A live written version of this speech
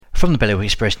From the Bailiwick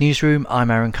Express newsroom,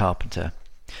 I'm Aaron Carpenter.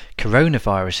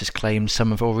 Coronavirus has claimed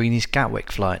some of Aurigny's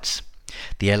Gatwick flights.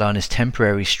 The airline is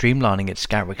temporarily streamlining its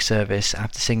Gatwick service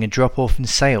after seeing a drop-off in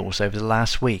sales over the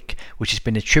last week, which has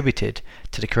been attributed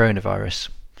to the coronavirus.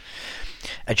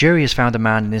 A jury has found a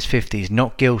man in his 50s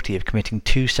not guilty of committing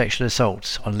 2 sexual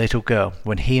assaults on a little girl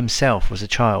when he himself was a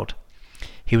child.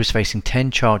 He was facing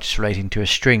 10 charges relating to a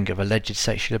string of alleged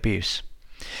sexual abuse.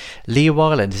 Leo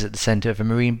Island is at the centre of a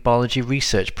marine biology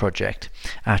research project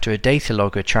after a data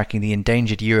logger tracking the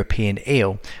endangered European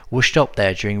eel was stopped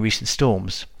there during recent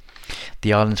storms.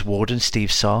 The island's warden,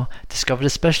 Steve Saar, discovered a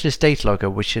specialist data logger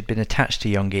which had been attached to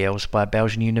young eels by a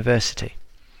Belgian university.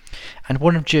 And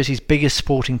one of Jersey's biggest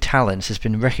sporting talents has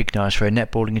been recognised for her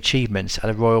netballing achievements at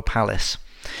the Royal Palace.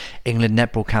 England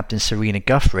netball captain Serena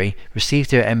Guthrie received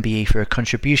her MBE for her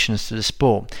contributions to the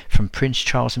sport from Prince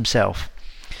Charles himself.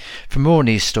 For more on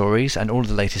these stories and all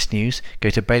the latest news, go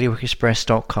to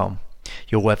bailiwickexpress.com.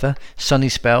 Your weather: sunny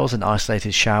spells and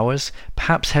isolated showers,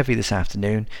 perhaps heavy this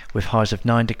afternoon, with highs of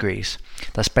 9 degrees.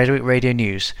 That's Bailiwick Radio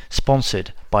News,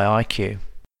 sponsored by IQ.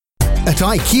 At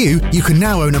IQ, you can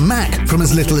now own a Mac from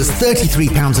as little as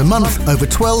 £33 a month over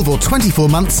 12 or 24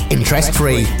 months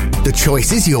interest-free. The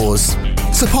choice is yours.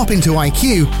 So pop into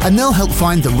IQ and they'll help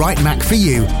find the right Mac for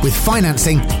you with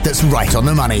financing that's right on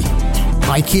the money.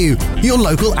 IQ, your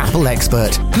local Apple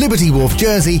expert, Liberty Wharf,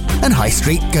 Jersey and High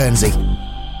Street, Guernsey.